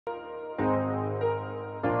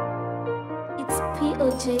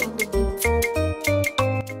𝐘'𝐀𝐋 on the beat.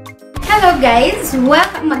 Hello guys,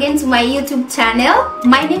 welcome again to my YouTube channel.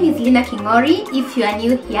 My name is Linnah Kingori if you are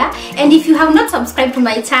new here, and if you have not subscribed to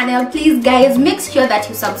my channel, please guys make sure that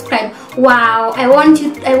you subscribe. Wow, I want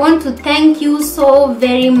to thank you so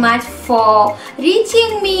very much for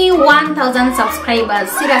reaching me 1,000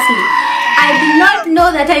 subscribers. Seriously, I did not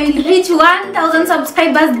know that I will reach 1,000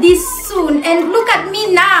 subscribers this soon, and look at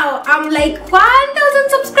me now. I'm like 1,000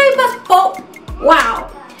 subscribers. Oh, wow,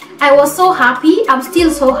 I was so happy. I'm still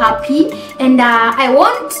so happy, and I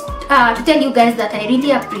want to tell you guys that I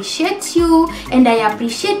really appreciate you, and I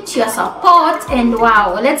appreciate your support. And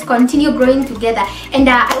wow, let's continue growing together. And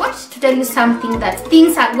I want to tell you something, that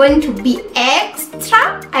things are going to be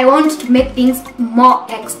extra. I want to make things more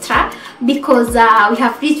extra because we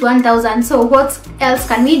have reached 1,000. So what else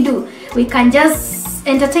can we do? We can just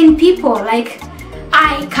entertain people. Like,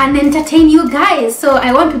 I can entertain you guys, so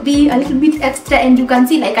I want to be a little bit extra, and you can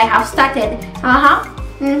see like I have started.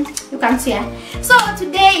 You can see. So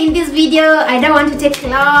today in this video, I don't want to take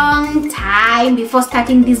long time before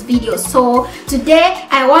starting this video. So today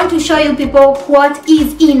I want to show you people what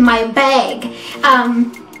is in my bag.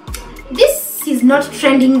 This is not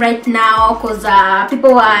trending right now because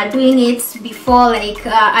people were doing it before like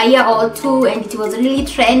a year or two, and it was really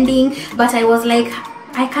trending, but I was like,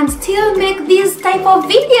 I can still make this type of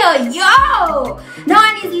video. Yo, no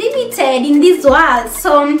one is limited in this world.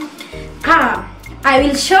 So I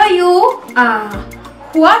will show you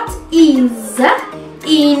what is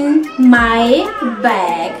in my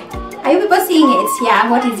bag. Are you people seeing it? Yeah,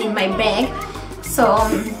 what is in my bag? So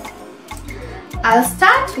I'll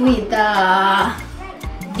start with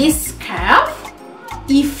this scarf.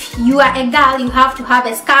 If you are a girl, you have to have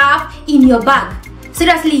a scarf in your bag.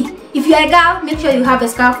 Seriously, if you are a girl, make sure you have a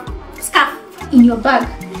scarf in your bag.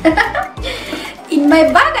 In my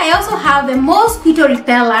bag, I also have a mosquito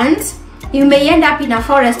repellent. You may end up in a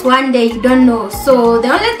forest one day, you don't know. So the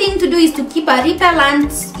only thing to do is to keep a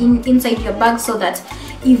repellent inside your bag, so that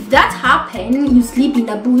if that happens, you sleep in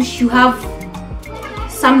a bush, you have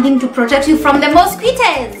something to protect you from the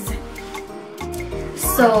mosquitoes.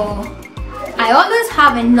 So I always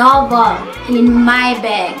have a novel in my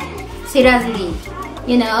bag. Seriously.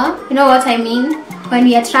 You know what I mean? When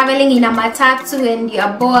we are traveling in a matatu and you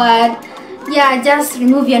are bored, yeah, just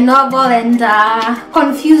remove your novel and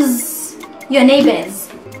confuse your neighbors.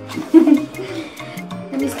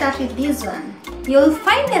 Let me start with this one. You'll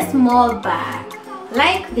find a small bag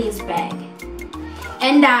like this bag,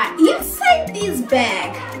 and inside this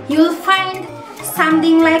bag you'll find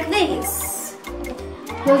something like this.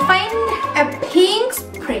 You'll find a pink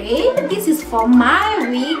spray. This is for my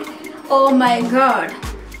wig. Oh my god,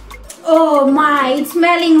 oh my, it's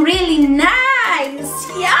smelling really nice.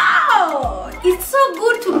 Yo, it's so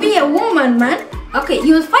good to be a woman, man. Okay,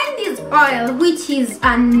 you'll find this oil, which is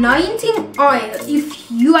anointing oil.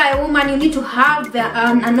 If you are a woman, you need to have the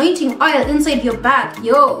anointing oil inside your bag.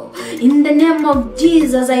 Yo, in the name of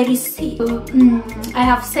Jesus, I receive. I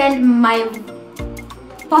have sent my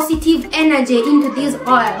positive energy into this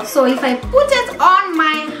oil, so if I put it on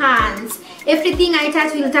my hands, everything I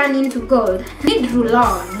touch will turn into gold. You need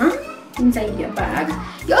Roulon inside your bag.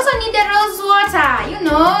 You also need the rose water,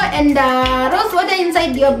 and rose water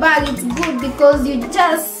inside your bag. It's good because you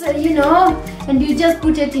just, and you just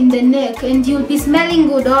put it in the neck, and you'll be smelling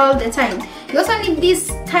good all the time. You also need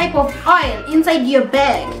this type of oil inside your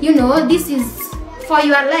bag. This is for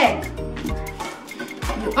your leg.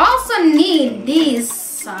 You also need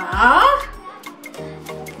this.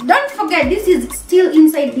 Don't forget, this is still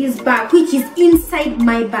inside this bag, which is inside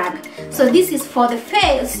my bag. So this is for the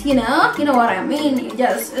face, you know what I mean? You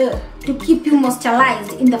just to keep you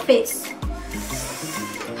moisturized in the face.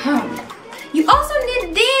 You also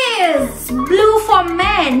need this blue for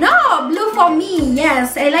men. No, blue for me.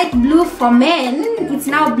 Yes, I like blue for men. It's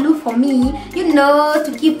now blue for me,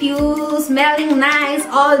 to keep you smelling nice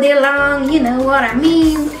all day long. You know what I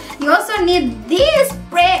mean? You also need this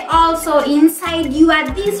spray also inside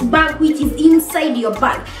this bag, which is inside your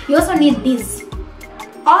bag. You also need this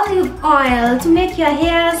olive oil to make your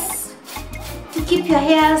hairs, to keep your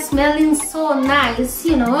hair smelling so nice,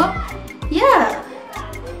 Yeah.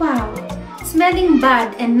 Wow. Smelling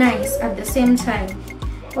bad and nice at the same time.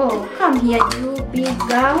 Oh, come here, you big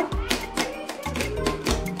girl.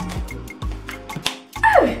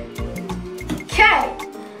 Okay.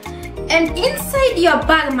 And inside your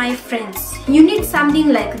bag, my friends, you need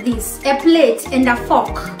something like this, a plate and a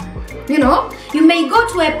fork. You may go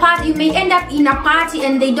to a party, you may end up in a party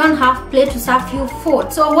and they don't have plate to serve you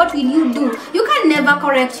food. So what will you do? You can never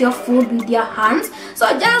correct your food with your hands. So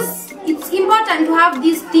it's important to have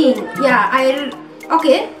this thing. Yeah,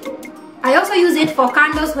 Okay, I also use it for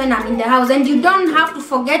candles when I'm in the house. And you don't have to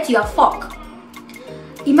forget your fork.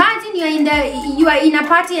 Imagine you are in a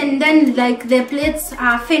party and then like the plates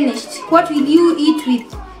are finished. What will you eat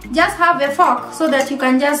with? Just have a fork so that you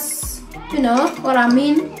can just, you know what I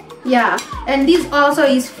mean? Yeah. And this also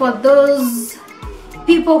is for those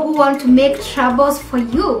people who want to make troubles for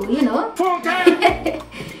you, you know.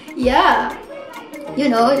 Yeah, you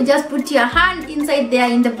know, you just put your hand inside there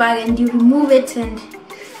in the bag and you remove it. And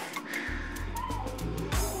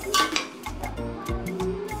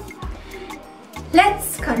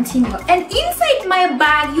let's continue. And inside my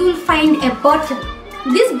bag you'll find a bottle.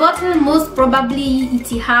 This bottle most probably it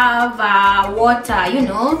have water, you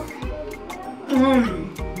know.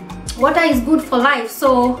 Water is good for life,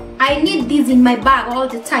 so I need this in my bag all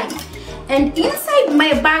the time. And inside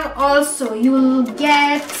my bag also you'll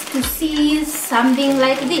get to see something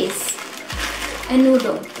like this, a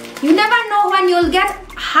noodle. You never know when you'll get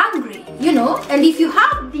hungry, you know. And if you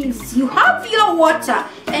have this, you have your water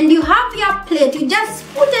and you have your plate, you just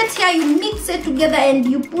put it here, you mix it together and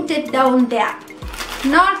you put it down there.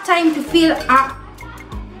 No time to feel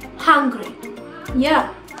hungry.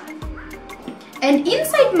 Yeah. And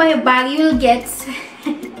inside my bag you'll get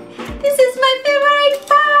this is my favorite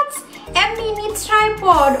part, a mini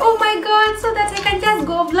tripod. Oh my god, so that I can just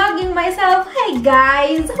go vlogging myself. Hey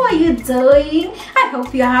guys, how are you doing? I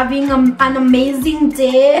hope you're having an amazing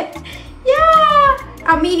day. Yeah,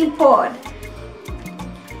 a mini pod.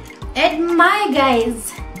 And my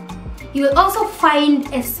guys, you will also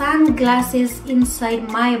find a sunglasses inside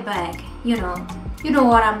my bag. You know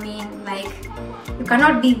what I mean. Like, you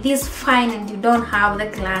cannot be this fine and you don't have the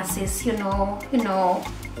glasses, you know.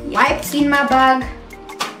 Wipes in my bag.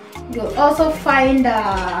 You'll also find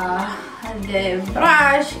the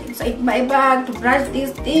brush inside my bag to brush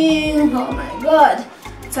this thing. Oh my god,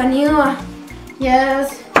 it's a new one.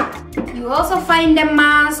 Yes. You also find the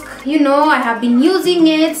mask. You know, I have been using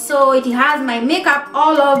it, so it has my makeup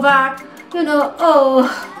all over, you know. Oh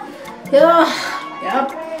yeah,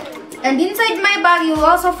 yep. And inside my bag you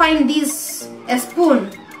also find this, a spoon,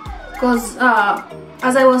 because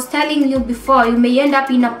as I was telling you before, you may end up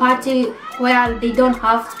in a party where they don't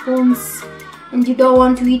have spoons and you don't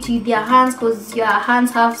want to eat with your hands because your hands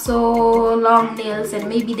have so long nails and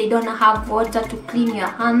maybe they don't have water to clean your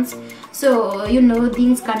hands. So, you know,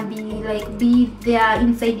 things can be there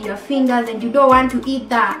inside your fingers and you don't want to eat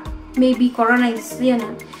that. Maybe corona is, you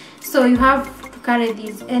know. So you have to carry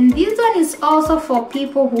this. And this one is also for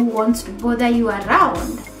people who wants to bother you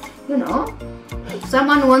around, you know. If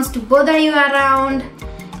someone wants to bother you around,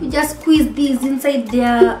 you just squeeze these inside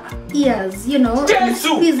their ears, you know. You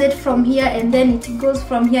squeeze it from here and then it goes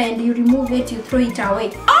from here and you remove it, you throw it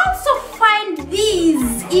away. Also find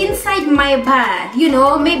these inside my bag, you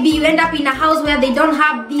know. Maybe you end up in a house where they don't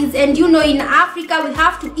have these, and you know, in Africa we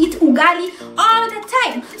have to eat ugali all the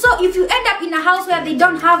time. So if you end up in a house where they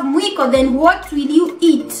don't have mwiko, then what will you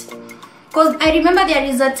eat? Because I remember there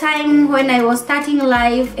is a time when I was starting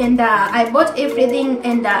life and I bought everything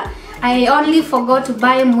and I only forgot to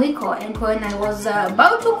buy mwiko. And when I was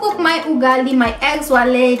about to cook my ugali, my eggs were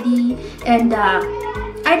ready and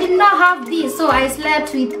I did not have this, so I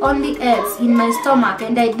slept with only eggs in my stomach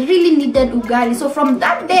and I really needed ugali. So from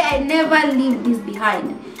that day I never leave this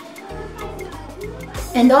behind.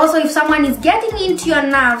 And also, if someone is getting into your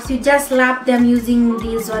nerves, you just slap them using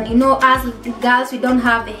this one. You know, as the girls, we don't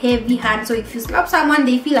have a heavy hand, so if you slap someone,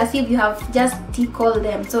 they feel as if you have just tickled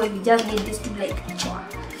them. So you just need this to like chua.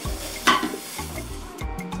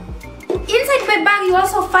 Inside my bag you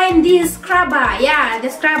also find this scrubber. Yeah, the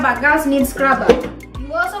scrubber. Girls need scrubber.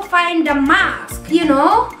 You also find the mask, you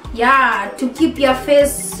know, yeah, to keep your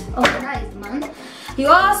face organized, man. You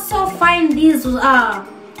also find these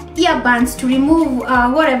earbuds to remove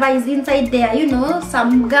whatever is inside there. You know,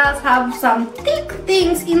 some girls have some thick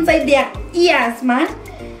things inside their ears, man.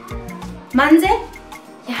 Manze?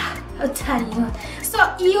 Yeah, I'll tell you. So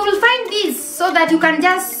you will find this so that you can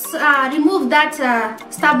just remove that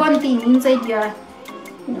stubborn thing inside your,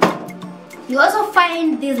 you know. You also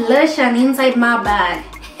find this lotion inside my bag.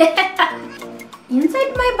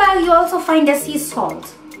 Inside my bag you also find a sea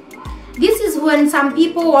salt. This is when some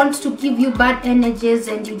people want to give you bad energies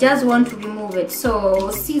and you just want to remove it.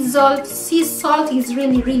 So sea salt is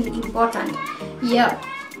really, really important. Yeah.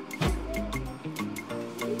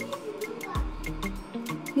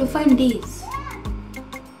 You'll find this.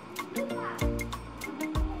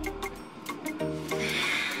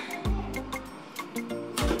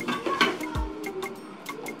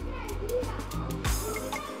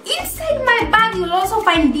 Inside my bag you'll also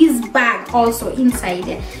find this bag also inside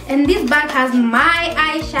it, and this bag has my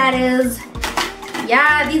eyeshadows.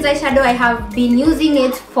 yeah, this eyeshadow, I have been using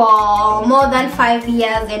it for more than 5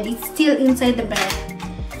 years and it's still inside the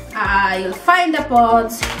bag. You'll find the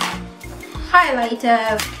pods,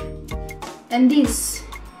 highlighters, and this.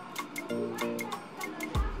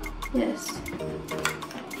 Yes.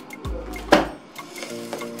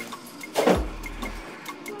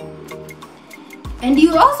 And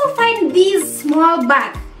you also find this small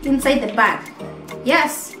bag inside the bag.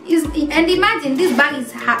 Yes, and imagine this bag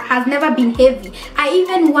has never been heavy. I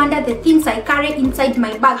even wonder the things I carry inside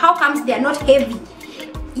my bag, how comes they are not heavy?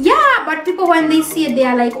 Yeah, but people when they see it, they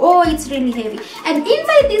are like, oh, it's really heavy. And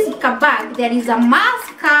inside this bag there is a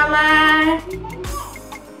mascara.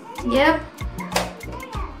 Yep.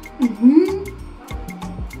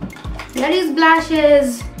 There is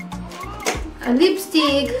blushes, a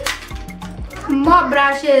lipstick, more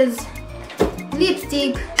brushes,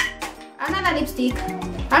 lipstick, another lipstick,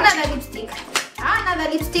 another lipstick, another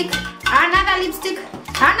lipstick, another lipstick,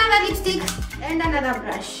 another lipstick, and another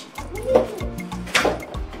brush.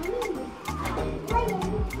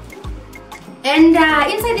 And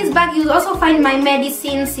inside this bag you'll also find my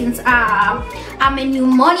medicine, since I'm a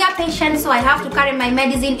pneumonia patient, so I have to carry my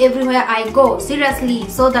medicine everywhere I go, seriously,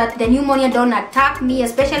 so that the pneumonia don't attack me,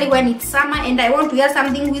 especially when it's summer and I want to wear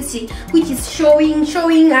something which is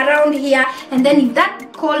showing around here, and then if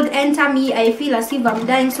that cold enter me, I feel as if I'm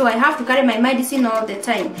dying, so I have to carry my medicine all the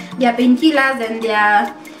time. Their painkillers and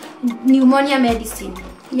their pneumonia medicine.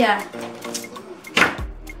 Yeah.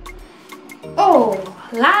 Oh,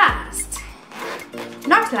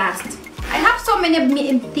 not last, I have so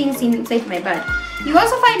many things inside my bag. You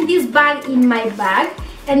also find this bag in my bag,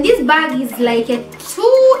 and this bag is like a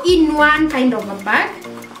 2-in-1 kind of a bag.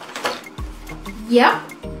 Yep,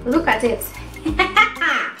 look at it.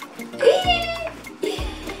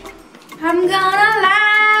 I'm gonna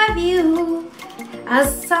love you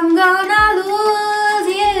as I'm gonna lose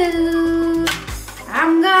you.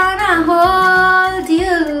 I'm gonna hold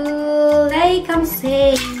you like I'm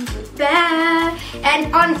saying goodbye.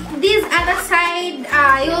 And on this other side,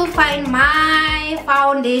 you'll find my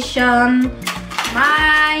foundation,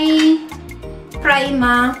 my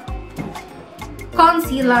primer,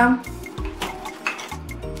 concealer,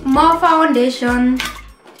 more foundation,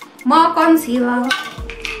 more concealer,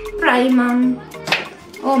 primer.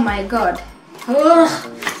 Oh my god. Ugh.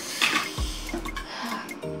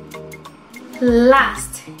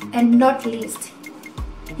 Last and not least,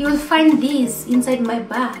 you will find this inside my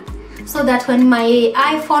bag, so that when my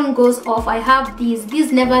iPhone goes off, I have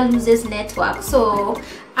this never loses network, so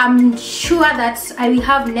I'm sure that I will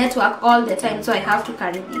have network all the time, so I have to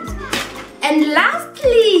carry this. And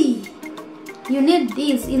lastly, you need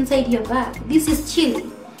this inside your bag. This is chili.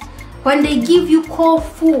 When they give you cold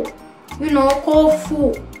food, you know, cold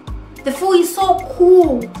food, the food is so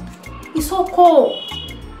cool, it's so cold,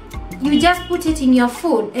 you just put it in your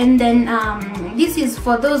food. And then this is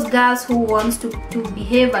for those girls who wants to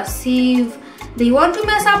behave as if they want to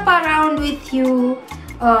mess up around with you.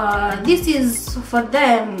 This is for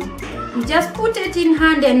them. You just put it in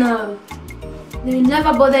hand and they will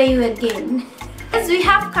never bother you again. As we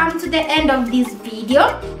have come to the end of this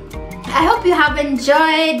video, I hope you have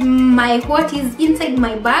enjoyed what is inside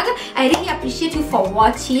my bag. I really appreciate you for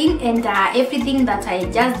watching, and everything that I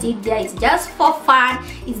just did there is just for fun.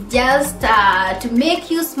 It's just to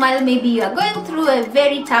make you smile. Maybe you are going through a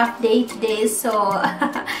very tough day today, so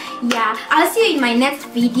yeah, I'll see you in my next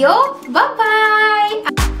video. Bye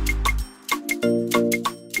bye.